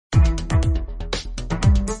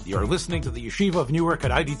You're listening to the Yeshiva of Newark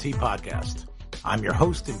at IDT podcast. I'm your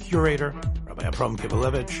host and curator, Rabbi Abram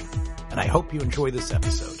Kibalevich, and I hope you enjoy this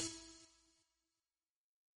episode.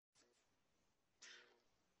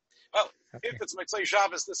 Well, if it's Motzei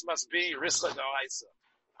Shabbos, this must be Rischa Daraiisa.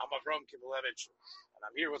 I'm Abram Kibalevich, and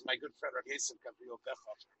I'm here with my good friend Rabbi Gabriel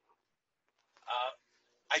Bechov.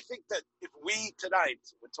 I think that if we tonight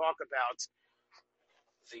would talk about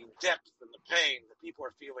the depth and the pain that people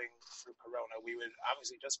are feeling through Corona, we would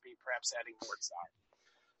obviously just be perhaps adding more time.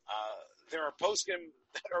 There are poskim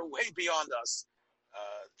that are way beyond us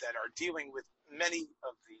that are dealing with many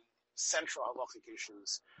of the central halachic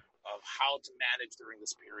issues of how to manage during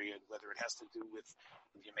this period, whether it has to do with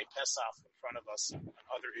Yemei Pesach in front of us and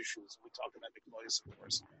other issues. We talked about Miklois, of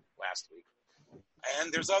course, last week.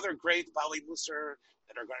 And there's other great Bali Musar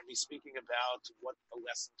that are going to be speaking about what the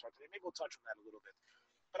lessons are today. Maybe we'll touch on that a little bit.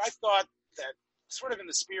 But I thought that sort of in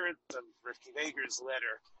the spirit of Rivki Vager's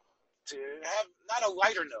letter, to have not a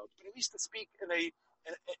lighter note, but at least to speak in a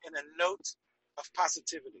note of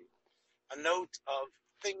positivity, a note of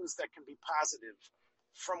things that can be positive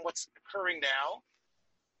from what's occurring now,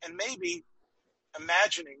 and maybe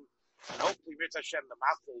imagining, and hopefully Ritz Hashem, the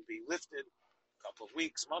mouth will be lifted a couple of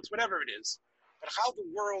weeks, months, whatever it is, but how the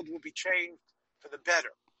world will be changed for the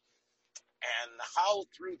better, and how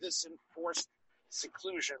through this enforced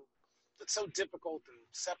seclusion that's so difficult in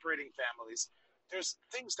separating families, there's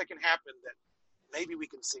things that can happen that maybe we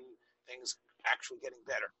can see things actually getting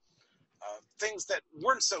better. Things that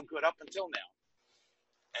weren't so good up until now.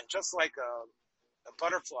 And just like a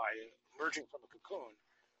butterfly emerging from a cocoon,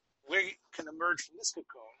 we can emerge from this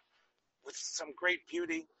cocoon with some great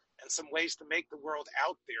beauty and some ways to make the world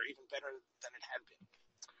out there even better than it had been.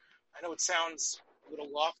 I know it sounds a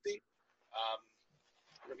little lofty.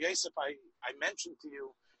 Rabbi Yosef, I mentioned to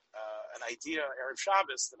you an idea, Erev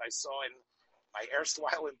Shabbos, that I saw in my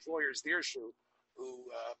erstwhile employer's Dirshu, who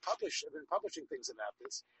have been publishing things about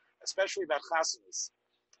this, especially about chasanas.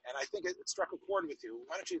 And I think it struck a chord with you.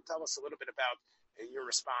 Why don't you tell us a little bit about your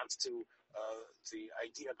response to the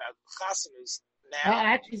idea about chasanas now?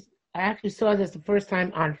 I actually saw this the first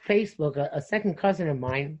time on Facebook. A second cousin of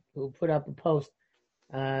mine who put up a post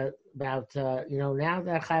about now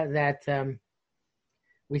that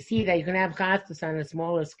we see that you can have chasnas on a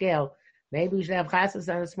smaller scale. Maybe we should have chasnas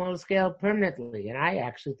on a smaller scale permanently. And I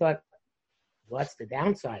actually thought, what's the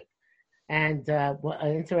downside? And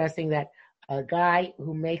interesting that a guy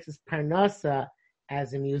who makes his parnasa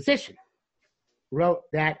as a musician wrote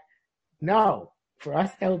that, no, for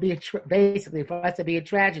us that would be basically for us to be a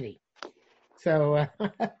tragedy. So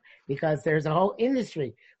because there's a whole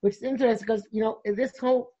industry, which is interesting because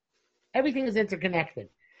everything is interconnected.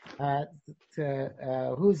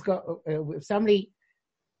 If somebody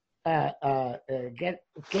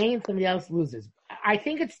gains, somebody else loses. I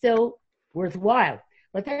think it's still worthwhile.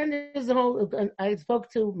 But then there's the whole. I spoke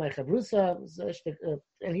to my chavrusa,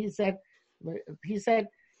 and he said,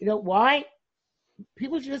 why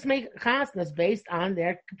people should just make chasnas based on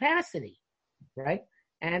their capacity, right?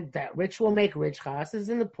 And that rich will make rich chasnas,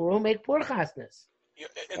 and the poor will make poor chasnas.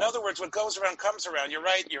 In other words, what goes around comes around. You're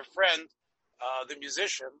right. Your friend, the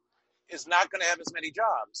musician, is not going to have as many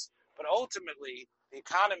jobs, but ultimately the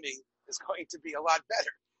economy is going to be a lot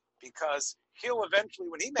better because he'll eventually,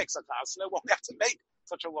 when he makes a chasna, won't have to make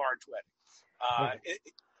such a large wedding.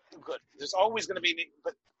 Good. There's always going to be,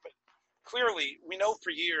 but clearly we know for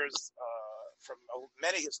years from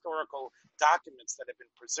many historical documents that have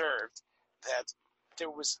been preserved that there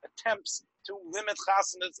was attempts to limit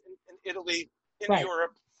chasnas in Italy, in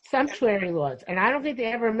Europe. Sumptuary laws. And I don't think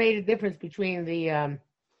they ever made a difference between the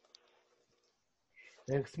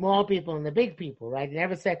small people and the big people, right? They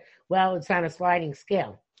never said, well, it's on a sliding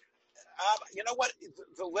scale. You know what?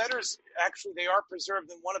 The letters, actually, they are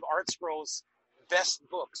preserved in one of Art Scroll's best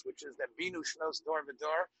books, which is that Binu Shnos Dor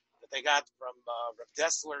V'Dor, that they got from Rav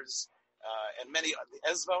Dessler's and many, the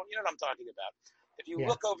Ezvo. You know what I'm talking about. If you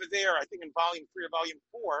look over there, I think in Volume 3 or Volume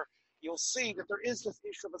 4, you'll see that there is this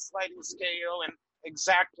issue of a sliding scale and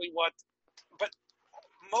exactly what. But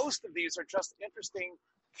most of these are just interesting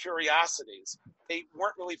curiosities. They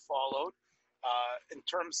weren't really followed in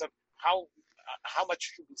terms of how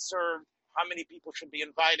much should be served, how many people should be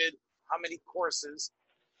invited, how many courses.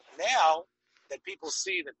 Now that people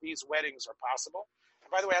see that these weddings are possible,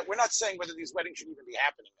 and by the way, we're not saying whether these weddings should even be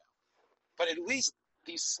happening now, but at least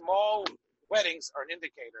these small weddings are an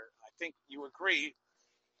indicator. I think you agree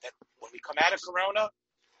that when we come out of Corona,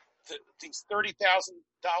 these $30,000,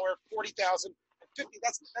 $40,000, and $50,000,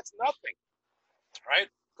 that's nothing, right?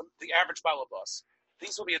 The average balabas.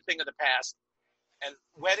 These will be a thing of the past, and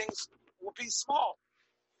weddings will be small.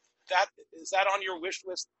 Is that on your wish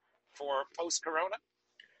list for post-corona?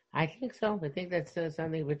 I think so. I think that's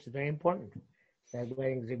something which is very important. That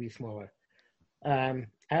weddings will be smaller. I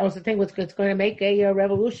also think it's going to make a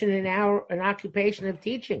revolution in an occupation of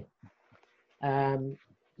teaching.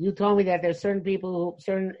 You told me that there's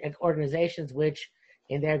certain organizations which,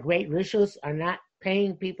 in their great rishus, are not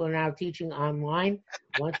paying people now teaching online.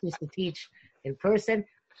 Want us to teach in person.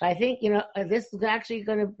 But I think this is actually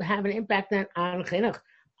going to have an impact on chinuch.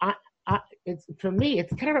 For me,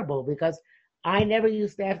 it's terrible because I never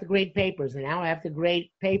used to have to grade papers, and now I have to grade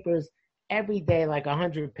papers every day, like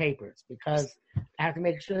 100 papers, because I have to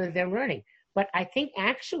make sure that they're learning. But I think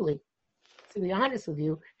actually, to be honest with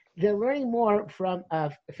you, they're learning more from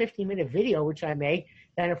a 15-minute video, which I made,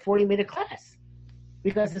 than a 40-minute class,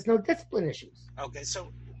 because there's no discipline issues. Okay,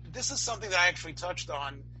 so this is something that I actually touched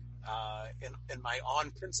on in my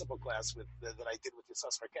on-principle class that I did with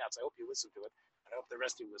Yisas Katz. I hope you listened to it, and I hope the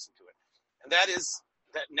rest of you listened to it. And that is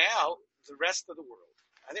that now the rest of the world,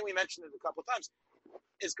 I think we mentioned it a couple of times,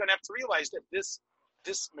 is going to have to realize that this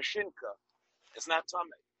mashinka is not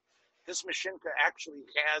tamei. This mashinka actually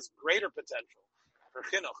has greater potential for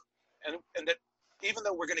chinuch, and that even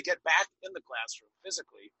though we're going to get back in the classroom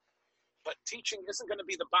physically, but teaching isn't going to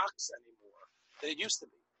be the box anymore that it used to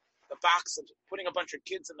be. The box of putting a bunch of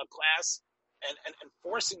kids in the class and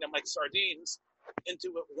forcing them like sardines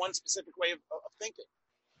into one specific way of thinking.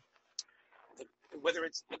 Whether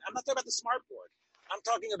it's, I'm not talking about the smart board. I'm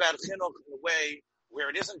talking about chinuch in a way where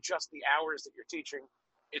it isn't just the hours that you're teaching.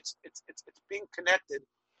 It's being connected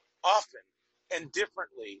often and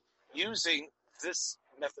differently using this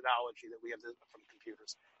methodology that we have from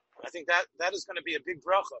computers. I think that is going to be a big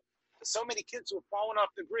bracha. There's so many kids who have fallen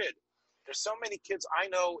off the grid. There's so many kids I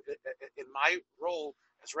know in my role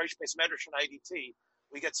as Reish Beis Medrash and IDT.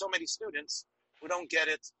 We get so many students who don't get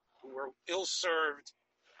it, who were ill-served,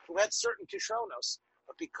 who had certain kishronos,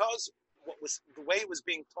 but because the way it was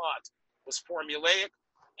being taught was formulaic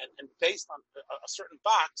and based on a certain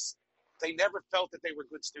box, they never felt that they were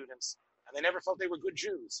good students, and they never felt they were good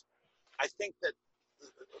Jews. I think that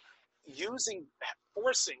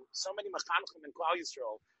forcing so many mechanchim in Klal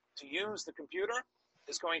Yisrael to use the computer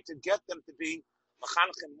is going to get them to be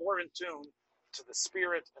mechanchim more in tune to the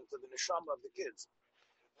spirit and to the neshama of the kids.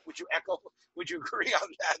 Would you agree on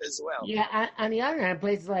that as well? Yeah, on the other hand,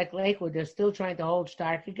 places like Lakewood, they're still trying to hold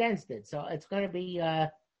stark against it. So it's going to be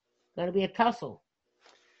a tussle.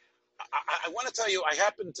 I want to tell you, I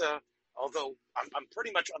happen to, although I'm pretty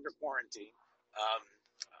much under quarantine,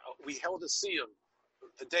 we held a siyum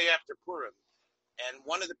the day after Purim, and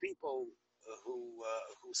one of the people who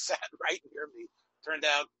sat right near me turned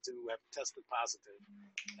out to have tested positive,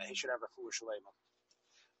 and he should have a refuah shlema.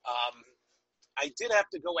 I did have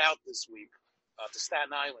to go out this week to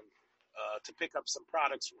Staten Island to pick up some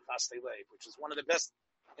products from Chastei Lev, which is one of the best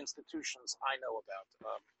institutions I know about.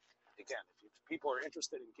 Again, if people are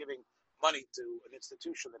interested in giving money to an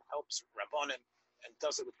institution that helps Rabbanim and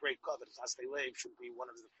does it with great covet, Chastei Lev should be one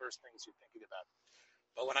of the first things you're thinking about.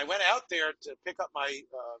 But when I went out there to pick up my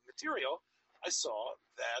material, I saw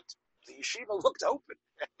that the yeshiva looked open,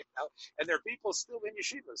 and there are people still in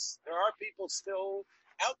yeshivas. There are people still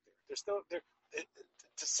out there. They're still there.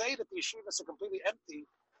 To say that the yeshivas are completely empty,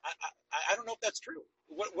 I don't know if that's true.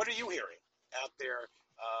 What are you hearing out there?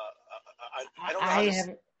 I don't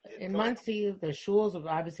know. In Muncie, the shuls,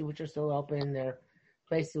 obviously, which are still open, there are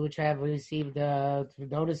places which have received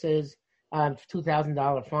notices,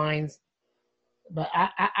 $2,000 fines. But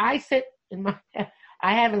I sit in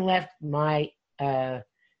I haven't left my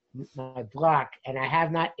block, and I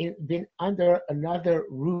have not been under another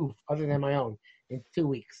roof other than my own in 2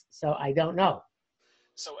 weeks. So I don't know.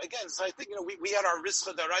 So again, I think we had our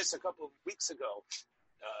Rischa Daraiisa a couple of weeks ago.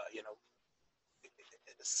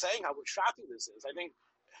 Saying how shocking this is. I think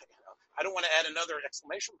I don't want to add another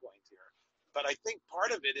exclamation point here, but I think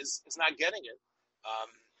part of it is not getting it.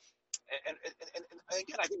 And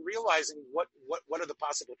again, I think realizing what are the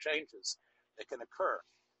possible changes that can occur.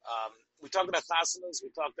 We talked about chasanas,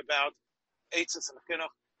 we talked about eitzes and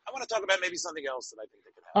chinuch. I want to talk about maybe something else that I think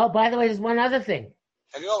that can happen. Oh, by the way, there's one other thing.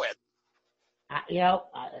 Go ahead.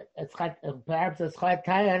 Perhaps it's quite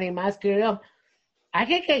tired. I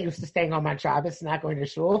can get used to staying home on Shabbos, not going to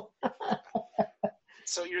shul.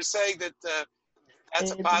 So you're saying that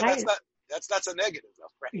that's a negative, though,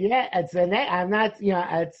 right? Yeah, I'm not.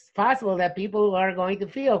 It's possible that people are going to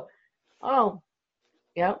feel, davening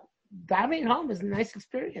home is a nice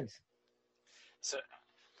experience. So,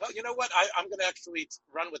 well, you know what? I'm going to actually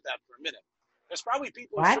run with that for a minute. There's probably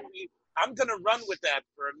people. I'm going to run with that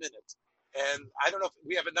for a minute, and I don't know if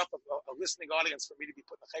we have enough of a listening audience for me to be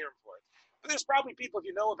putting a chayrim for it. But there's probably people, if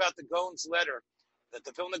you know about the Gaon's letter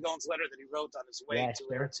the Vilna Gaon's letter that he wrote on his way to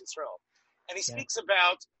sure. Eretz Yisrael. And he speaks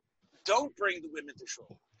about don't bring the women to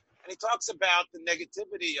shul. And he talks about the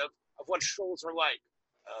negativity of what shuls are like,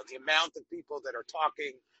 the amount of people that are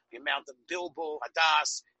talking, the amount of bilbul,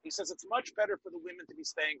 hadas. He says it's much better for the women to be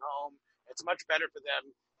staying home. It's much better for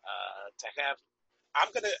them to have.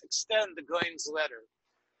 I'm going to extend the Gaon's letter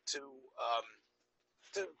to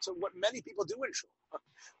what many people do in shul.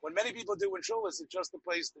 What many people do in shul is it's just a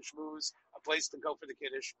place to schmooze, a place to go for the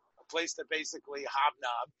kiddush, a place to basically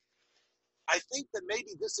hobnob. I think that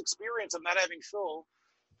maybe this experience of not having shul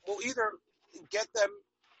will either get them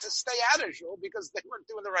to stay out of shul because they weren't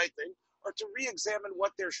doing the right thing, or to re-examine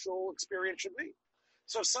what their shul experience should be.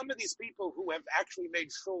 So some of these people who have actually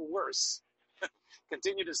made shul worse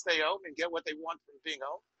continue to stay home and get what they want from being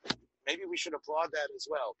home. Maybe we should applaud that as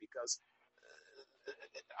well, because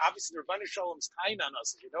obviously the Rebbeinu Shalom's tain on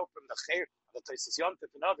us, as you know from the Chair, the Taisis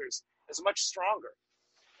Yontif and others, is much stronger.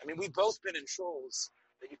 I mean, we've both been in shuls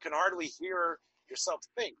that you can hardly hear yourself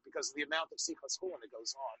think because of the amount of sichas chulin that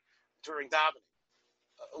goes on during davening.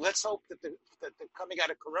 Let's hope that the coming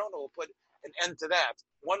out of Corona will put an end to that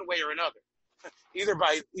one way or another, either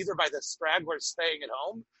by the stragglers staying at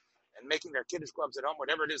home and making their kiddush clubs at home,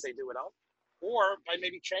 whatever it is they do at home, or by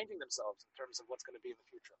maybe changing themselves in terms of what's going to be in the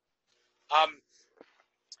future.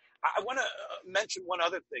 I want to mention one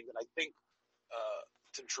other thing that I think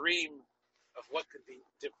to dream of what could be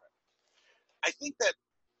different. I think that,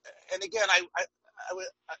 and again, I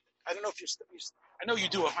don't know if I know you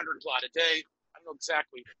do 100 blot a day. I don't know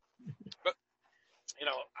exactly, but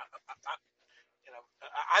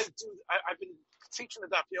I've been teaching the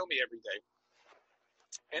Daf Yomi every day.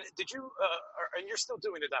 And did you? And you're still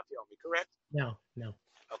doing the Daf Yomi, correct? No.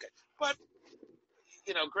 Okay, but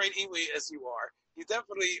great Iwi as you are, you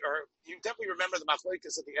definitely remember the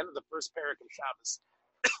machlokes at the end of the first parak of Shabbos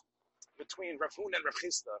between Rav Huna and Rav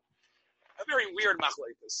Chisda. A very weird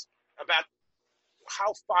machlokes about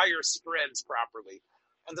how fire spreads properly,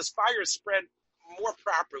 and does fire spread more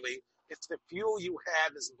properly if the fuel you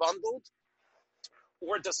have is bundled,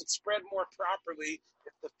 or does it spread more properly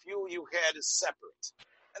if the fuel you had is separate?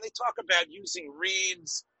 And they talk about using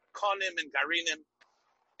reeds, konim, and garinim.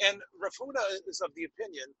 And Rav Huna is of the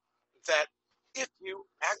opinion that if you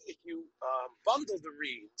bundle the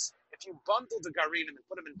reeds, if you bundle the garinim and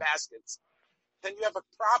put them in baskets, then you have a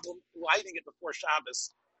problem lighting it before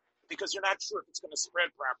Shabbos because you're not sure if it's going to spread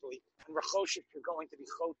properly. And Rechosh, if you're going to be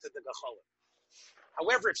chot to the gacholim.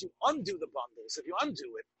 However, if you undo the bundles, if you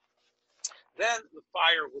undo it, then the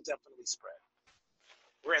fire will definitely spread.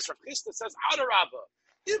 Whereas Rav Chisda says, Adarabba,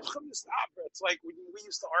 it's like we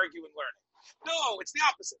used to argue in learning. No, it's the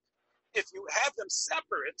opposite. If you have them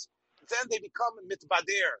separate, then they become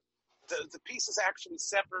mitbader. The pieces actually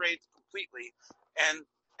separate completely, and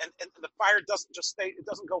the fire doesn't just stay, it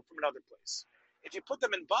doesn't go from another place. If you put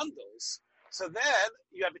them in bundles, so then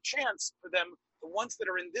you have a chance for them, the ones that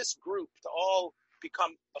are in this group, to all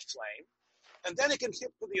become a flame, and then it can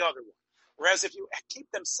hit to the other one. Whereas if you keep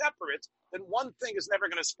them separate, then one thing is never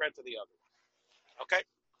going to spread to the other one. Okay?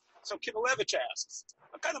 So Kivalevich asks,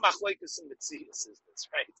 what kind of machlokes and mitzias is this,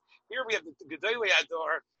 right? Here we have the Gedolei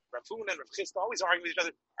Ador, Rav Huna and Rav Chisda always arguing with each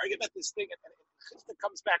other, arguing about this thing, and Chisda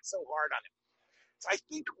comes back so hard on him. So I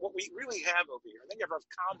think what we really have over here, and then you have Rav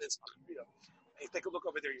Kandas, you take a look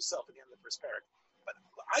over there yourself at the end of the first parak. But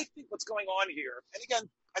I think what's going on here, and again,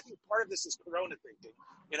 I think part of this is Corona thinking.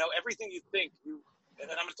 Everything you think, and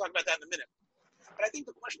I'm going to talk about that in a minute. But I think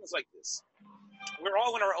the question is like this. We're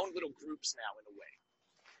all in our own little groups now, in a way,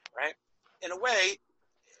 right? In a way,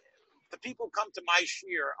 the people who come to my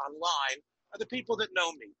shiur online are the people that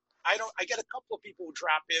know me. I get a couple of people who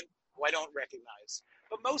drop in who I don't recognize.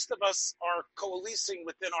 But most of us are coalescing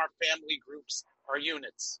within our family groups, our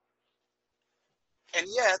units. And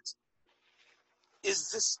yet, is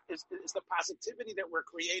the positivity that we're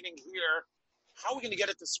creating here, how are we going to get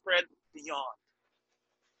it to spread beyond?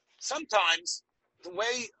 Sometimes the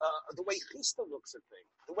way Chisda looks at things,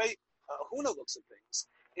 the way Huna looks at things,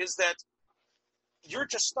 is that you're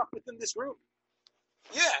just stuck within this group.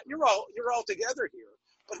 Yeah, you're all together here.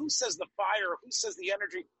 But who says the fire? Who says the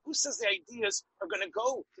energy? Who says the ideas are going to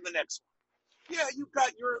go to the next one? Yeah, you've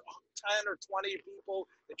got your 10 or 20 people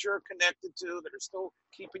that you're connected to that are still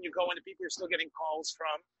keeping you going, and people you're still getting calls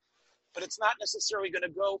from. But it's not necessarily going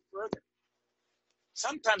to go further.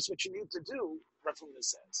 Sometimes what you need to do, Rav Huna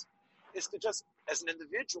says, is to just, as an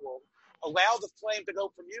individual, allow the flame to go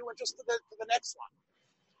from you and just to the next one.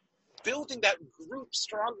 Building that group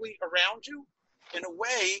strongly around you, in a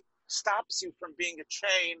way, stops you from being a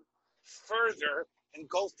chain further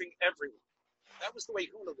engulfing everyone. That was the way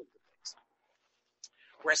Huna looked at things.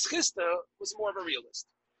 Whereas Chisda was more of a realist.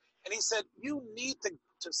 And he said, you need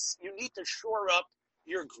to shore up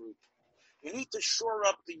your group. You need to shore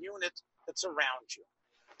up the unit that's around you.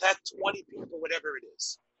 That 20 people, whatever it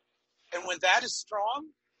is. And when that is strong,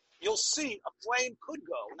 you'll see a flame could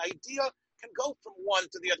go. An idea can go from one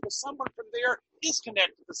to the other. Because someone from there is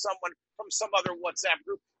connected to someone from some other WhatsApp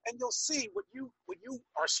group. And you'll see what you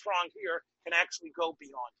are strong here can actually go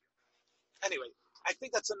beyond you. Anyway, I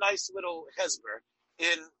think that's a nice little hesber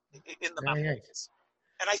in the Machlokas.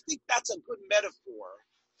 And I think that's a good metaphor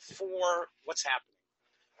for what's happening.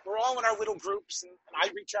 We're all in our little groups, and I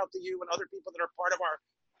reach out to you and other people that are part of our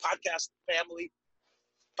podcast family.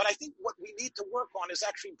 But I think what we need to work on is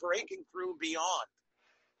actually breaking through beyond,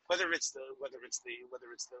 whether it's the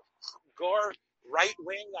gore right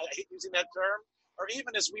wing, I hate using that term, or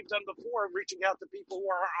even as we've done before, reaching out to people who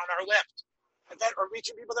are on our left, and that are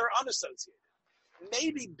reaching people that are unassociated.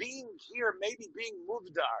 Maybe being here, maybe being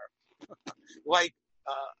muvdar, like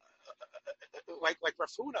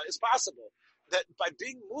Rafuna is possible. That by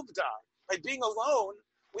being muvdar, by being alone,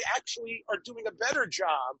 we actually are doing a better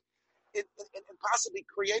job in possibly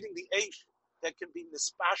creating the eish that can be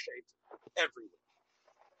mispashet everywhere.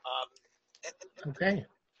 Okay.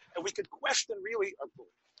 And we could question really.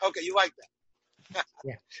 Okay, you like that?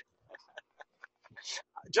 Yeah.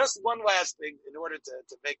 Just one last thing in order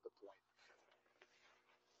to make the point.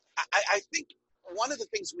 I think one of the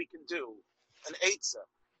things we can do, an eitzah,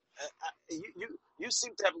 you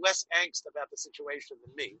seem to have less angst about the situation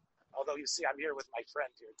than me, although you see I'm here with my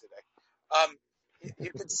friend here today.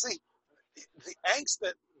 You can see the angst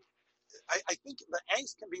that I think the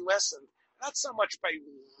angst can be lessened, not so much by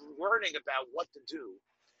learning about what to do,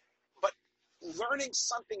 but learning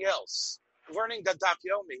something else, learning the daf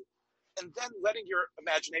yomi, and then letting your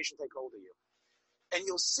imagination take hold of you. And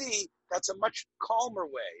you'll see that's a much calmer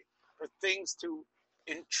way for things to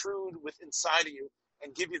intrude inside of you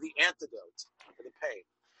and give you the antidote for the pain.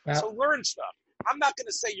 Well, so learn stuff. I'm not going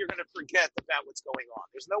to say you're going to forget about what's going on.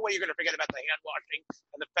 There's no way you're going to forget about the hand washing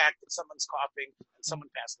and the fact that someone's coughing and someone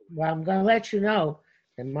passed away. Well, I'm going to let you know,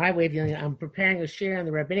 in my way of dealing, I'm preparing a share on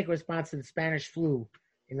the rabbinic response to the Spanish flu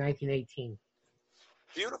in 1918.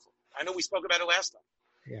 Beautiful. I know we spoke about it last time.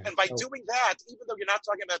 Yeah, and by doing that, even though you're not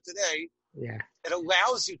talking about today, it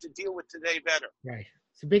allows you to deal with today better. Right.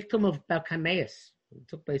 It's a big film about Kameas. It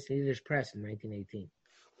took place in Yiddish press in 1918.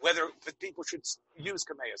 Whether people should use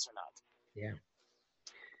Kameas or not. Yeah.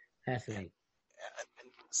 Fascinating.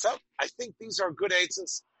 So I think these are good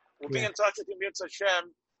eitzes. We'll be in touch with you, Mirza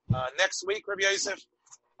Hashem, next week, Rabbi Yosef.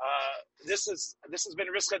 This has been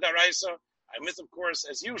Rischa Daraiisa. I'm with, of course,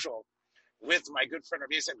 as usual, with my good friend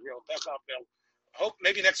Rabbi Yosef Bechapel. Hope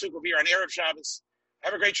maybe next week will be on Erev Shabbos.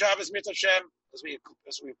 Have a great Shabbos, Mirza Hashem, as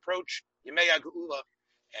we approach Yemei HaGeula.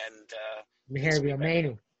 And Meher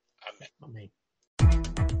B'Yameinu. Amen.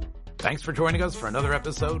 Thanks for joining us for another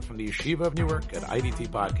episode from the Yeshiva of Newark at IDT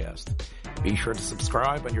Podcast. Be sure to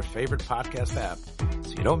subscribe on your favorite podcast app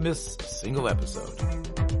so you don't miss a single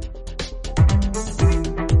episode.